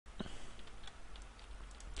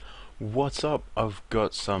What's up? I've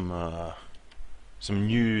got some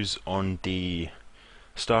news on the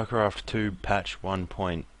Starcraft 2 patch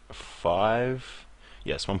 1.5.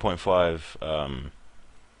 Yes, 1.5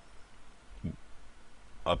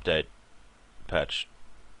 update patch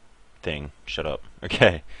thing. Shut up.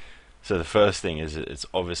 Okay. So the first thing is it's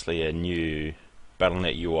obviously a new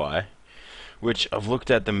BattleNet UI, which I've looked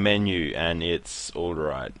at the menu and it's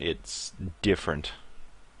alright. It's different.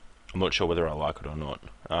 I'm not sure whether I like it or not.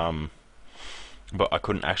 But I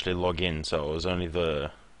couldn't actually log in, so it was only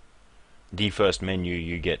the first menu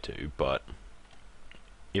you get to. But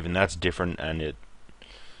even that's different, and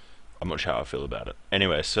I'm not sure how I feel about it.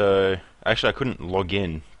 Anyway, so actually I couldn't log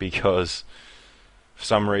in because for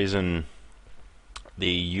some reason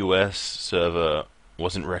the US server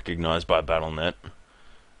wasn't recognized by BattleNet,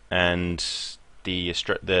 and the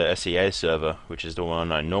SEA server, which is the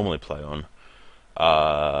one I normally play on,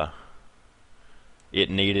 it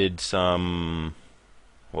needed some,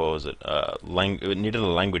 what was it? It needed a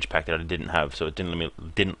language pack that I didn't have, so it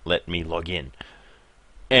didn't let me log in.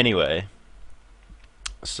 Anyway,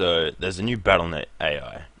 so there's a new BattleNet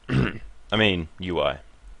AI. I mean UI.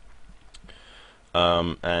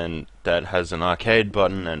 And that has an arcade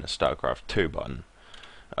button and a StarCraft 2 button.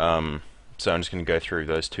 So I'm just going to go through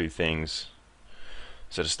those two things.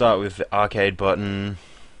 So to start with, the arcade button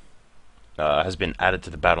has been added to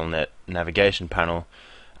the BattleNet navigation panel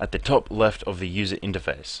at the top left of the user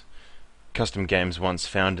interface. Custom games once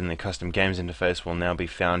found in the custom games interface will now be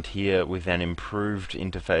found here with an improved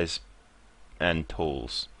interface and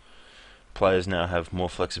tools. Players now have more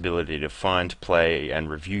flexibility to find, play, and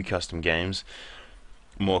review custom games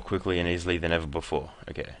more quickly and easily than ever before.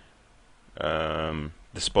 Okay. The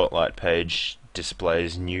Spotlight page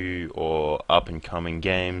displays new or up-and-coming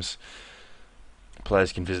games.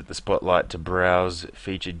 Players can visit the Spotlight to browse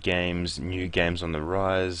featured games, new games on the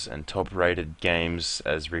rise, and top-rated games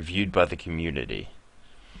as reviewed by the community.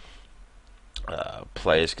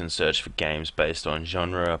 Players can search for games based on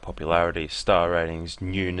genre, popularity, star ratings,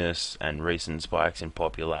 newness, and recent spikes in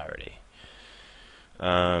popularity.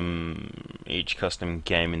 Each custom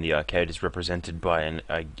game in the arcade is represented by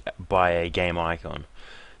a game icon.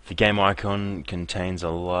 The game icon contains a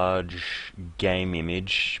large game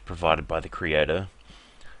image provided by the creator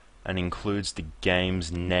and includes the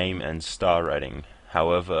game's name and star rating.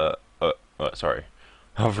 However,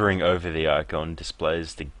 hovering over the icon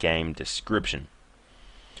displays the game description.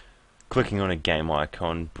 Clicking on a game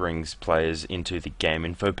icon brings players into the game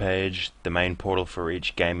info page, the main portal for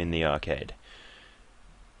each game in the arcade.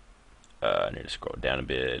 I need to scroll down a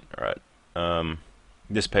bit. Alright.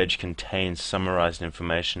 This page contains summarized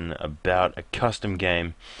information about a custom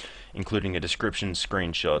game, including a description,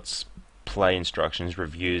 screenshots, play instructions,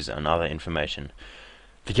 reviews, and other information.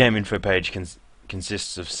 The game info page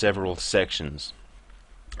consists of several sections: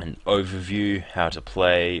 an overview, how to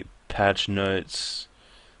play, patch notes,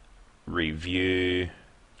 review,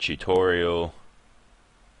 tutorial,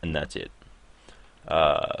 and that's it.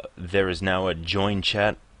 There is now a join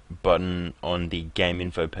chat button on the game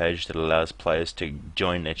info page that allows players to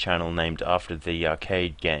join a channel named after the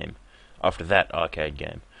arcade game. After that arcade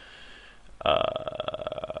game.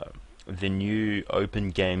 The new open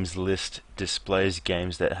games list displays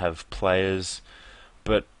games that have players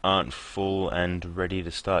but aren't full and ready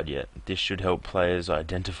to start yet. This should help players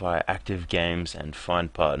identify active games and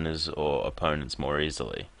find partners or opponents more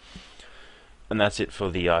easily. And that's it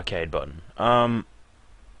for the arcade button.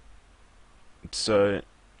 So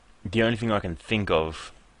the only thing I can think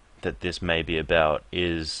of that this may be about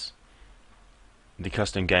is the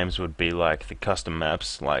custom games would be like the custom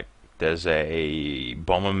maps. Like there's a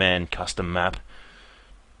Bomberman custom map,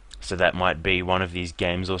 so that might be one of these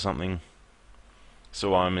games or something.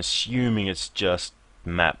 So I'm assuming it's just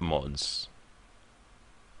map mods.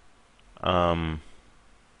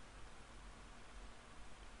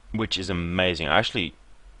 Which is amazing. Actually,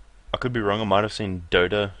 I could be wrong. I might have seen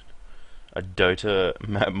a Dota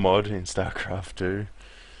map mod in Starcraft 2.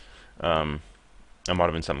 It might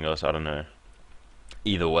have been something else, I don't know.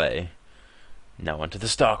 Either way, now onto the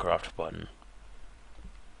Starcraft button.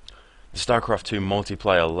 The Starcraft 2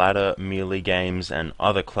 multiplayer ladder, melee games, and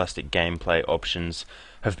other classic gameplay options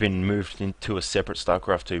have been moved into a separate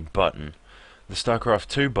Starcraft 2 button. The Starcraft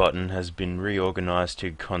 2 button has been reorganized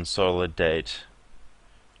to consolidate...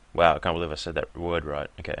 Wow, I can't believe I said that word right.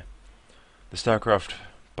 Okay. The Starcraft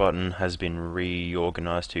button has been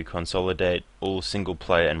reorganized to consolidate all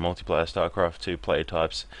single-player and multiplayer Starcraft 2 play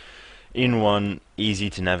types in one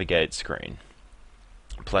easy-to-navigate screen.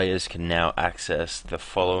 Players can now access the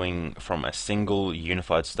following from a single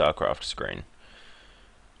unified Starcraft screen: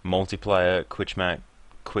 multiplayer,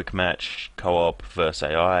 quick match, co-op, versus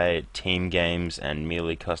AI, team games, and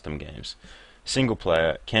merely custom games. Single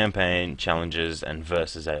player, campaign, challenges, and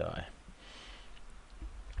versus AI.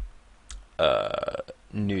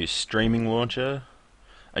 New streaming launcher.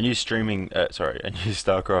 A new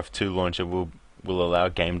Starcraft 2 launcher will allow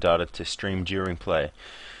game data to stream during play.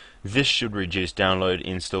 This should reduce download,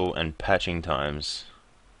 install, and patching times.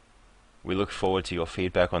 We look forward to your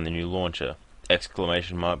feedback on the new launcher!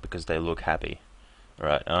 Exclamation mark, because they look happy.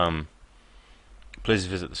 Alright, please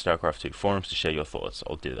visit the Starcraft 2 forums to share your thoughts.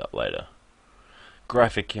 I'll do that later.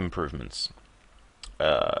 Graphic improvements.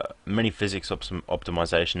 Many physics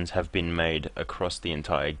optimizations have been made across the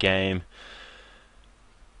entire game.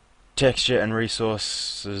 Texture and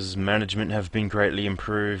resources management have been greatly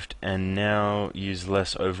improved and now use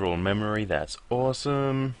less overall memory. That's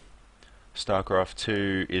awesome. Starcraft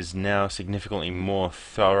 2 is now significantly more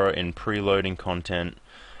thorough in preloading content,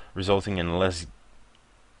 resulting in less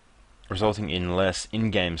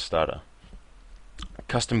in-game stutter.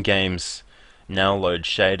 Custom games now load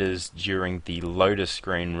shaders during the loader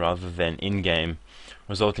screen rather than in-game,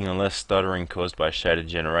 resulting in less stuttering caused by shader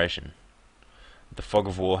generation. The fog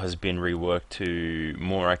of war has been reworked to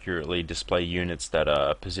more accurately display units that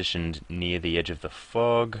are positioned near the edge of the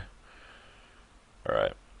fog.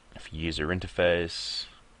 Alright, user interface.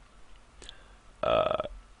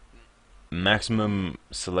 Maximum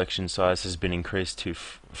selection size has been increased to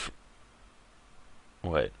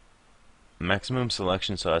maximum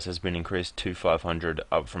selection size has been increased to 500,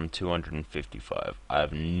 up from 255. I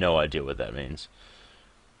have no idea what that means.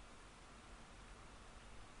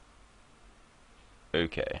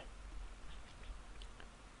 Okay.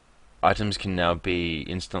 Items can now be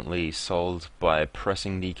instantly sold by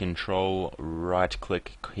pressing the control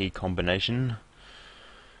right-click key combination.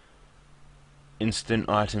 Instant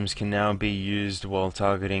items can now be used while in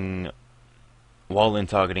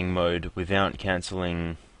targeting mode without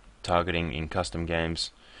cancelling targeting in custom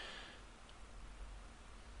games.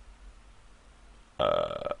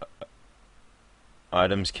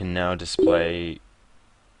 Items can now display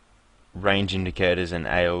range indicators and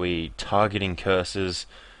AoE targeting cursors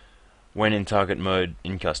when in target mode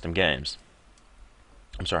in custom games.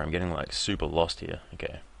 I'm sorry, I'm getting like super lost here.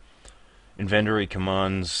 Okay. Inventory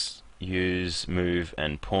commands use, move,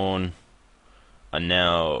 and pawn are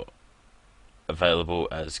now available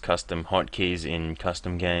as custom hotkeys in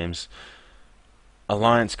custom games.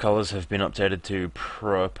 Alliance colors have been updated to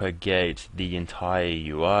propagate the entire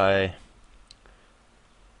UI.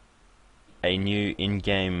 A new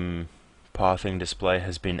in-game pathing display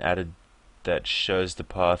has been added that shows the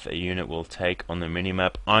path a unit will take on the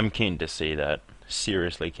minimap. I'm keen to see that.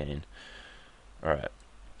 Seriously keen. Alright.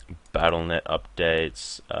 BattleNet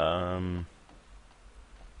updates. Hang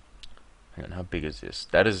on, how big is this?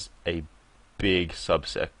 That is a big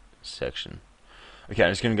subsection. Okay,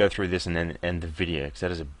 I'm just going to go through this and then end the video, because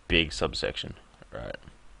that is a big subsection. Alright.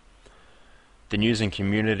 The news and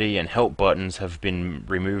community and help buttons have been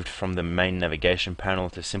removed from the main navigation panel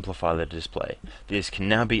to simplify the display. These can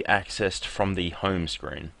now be accessed from the home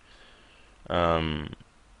screen. The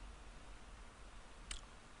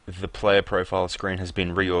player profile screen has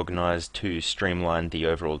been reorganized to streamline the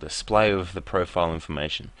overall display of the profile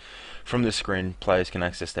information. From this screen, players can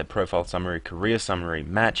access their profile summary, career summary,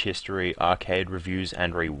 match history, arcade reviews,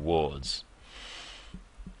 and rewards.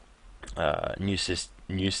 New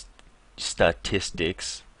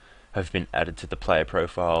statistics have been added to the player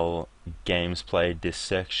profile, games played this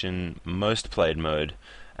section, most played mode,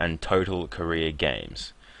 and total career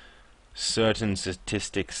games. Certain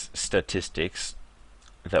statistics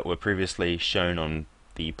that were previously shown on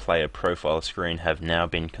the player profile screen have now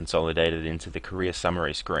been consolidated into the career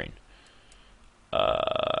summary screen.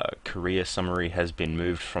 Career summary has been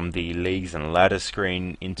moved from the leagues and ladders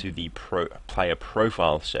screen into the player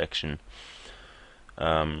profile section.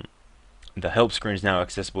 The help screen is now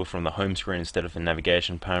accessible from the home screen instead of the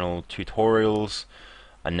navigation panel. Tutorials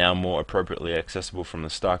are now more appropriately accessible from the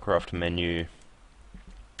Starcraft menu.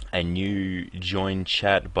 A new join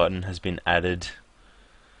chat button has been added.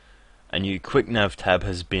 A new quick nav tab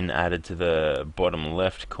has been added to the bottom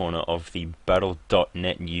left corner of the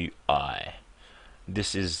Battle.net UI.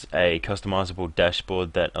 This is a customizable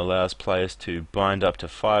dashboard that allows players to bind up to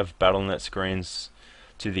 5 Battle.net screens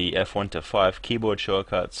to the F1 to 5 keyboard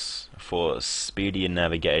shortcuts for speedier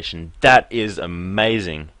navigation. That is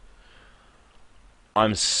amazing.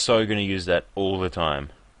 I'm so going to use that all the time.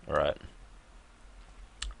 Alright.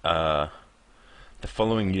 The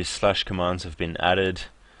following new slash commands have been added.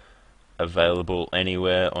 Available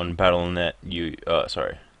anywhere on Battle.net.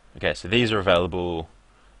 Okay, so these are available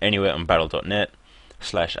anywhere on Battle.net.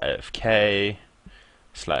 /AFK.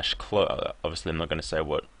 slash close. Obviously, I'm not going to say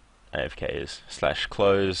what AFK is. Slash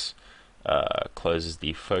close closes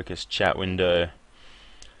the focus chat window.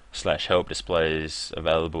 Slash help displays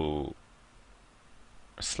available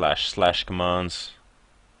slash commands.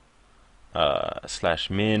 Slash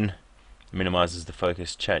minimizes the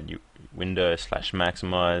focus chat window. Slash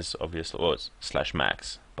maximize, obviously, or it's slash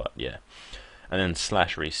max, but yeah. And then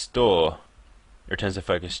slash restore returns the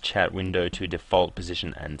focus chat window to default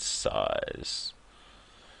position and size.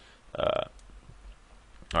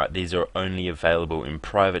 Alright, these are only available in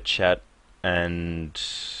private chat and...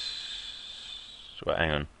 Well,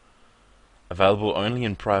 hang on. Available only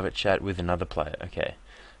in private chat with another player. Okay.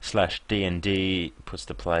 Slash D&D puts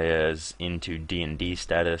the players into D&D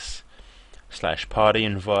status. Slash party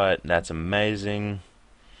invite, that's amazing.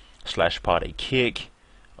 Slash party kick,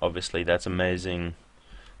 obviously that's amazing.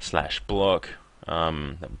 Slash block,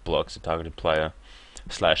 that blocks a targeted player.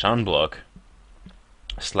 Slash unblock.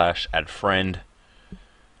 Slash add friend.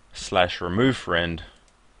 Slash remove friend.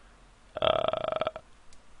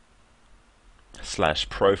 Slash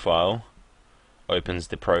profile opens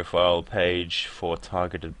the profile page for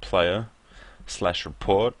targeted player. Slash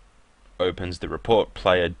report opens the report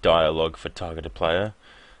player dialog for targeted player.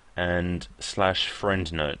 And slash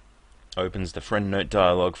friend note opens the friend note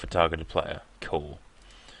dialog for targeted player. Cool.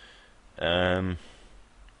 And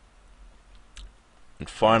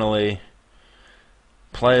finally,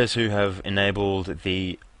 players who have enabled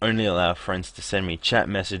the only allow friends to send me chat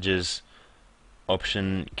messages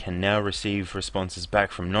option can now receive responses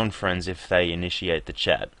back from non-friends if they initiate the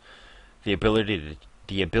chat. The ability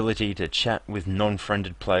to chat with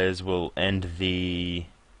non-friended players will end the...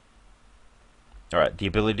 Alright, the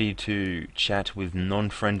ability to chat with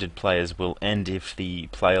non-friended players will end if the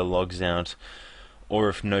player logs out or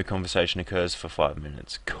if no conversation occurs for 5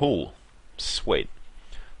 minutes. Cool. Sweet.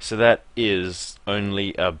 So that is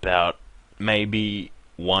only about maybe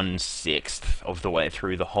 1/6 of the way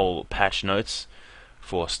through the whole patch notes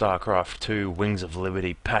for Starcraft 2 Wings of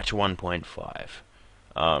Liberty patch 1.5.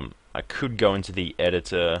 I could go into the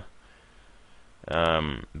editor,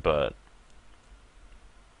 but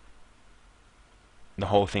the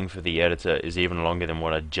whole thing for the editor is even longer than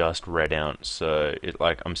what I just read out, so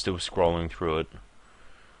I'm still scrolling through it.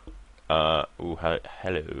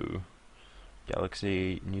 Hello.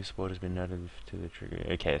 Galaxy, new support has been added to the trigger.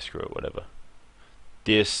 Okay, screw it, whatever.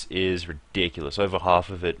 This is ridiculous. Over half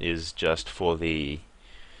of it is just for the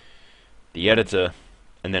editor,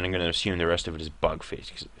 and then I'm going to assume the rest of it is bug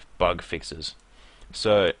fixes.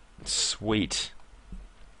 So, sweet.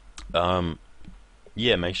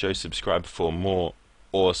 Yeah, make sure you subscribe for more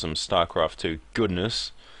awesome StarCraft 2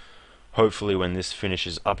 goodness. Hopefully when this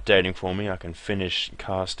finishes updating for me, I can finish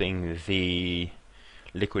casting the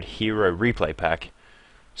Liquid Hero replay pack.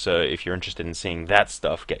 So if you're interested in seeing that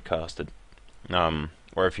stuff get casted,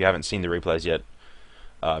 or if you haven't seen the replays yet,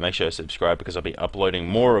 make sure to subscribe because I'll be uploading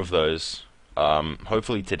more of those,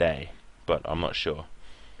 hopefully today, but I'm not sure.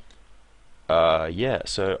 Yeah,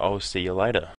 so I'll see you later.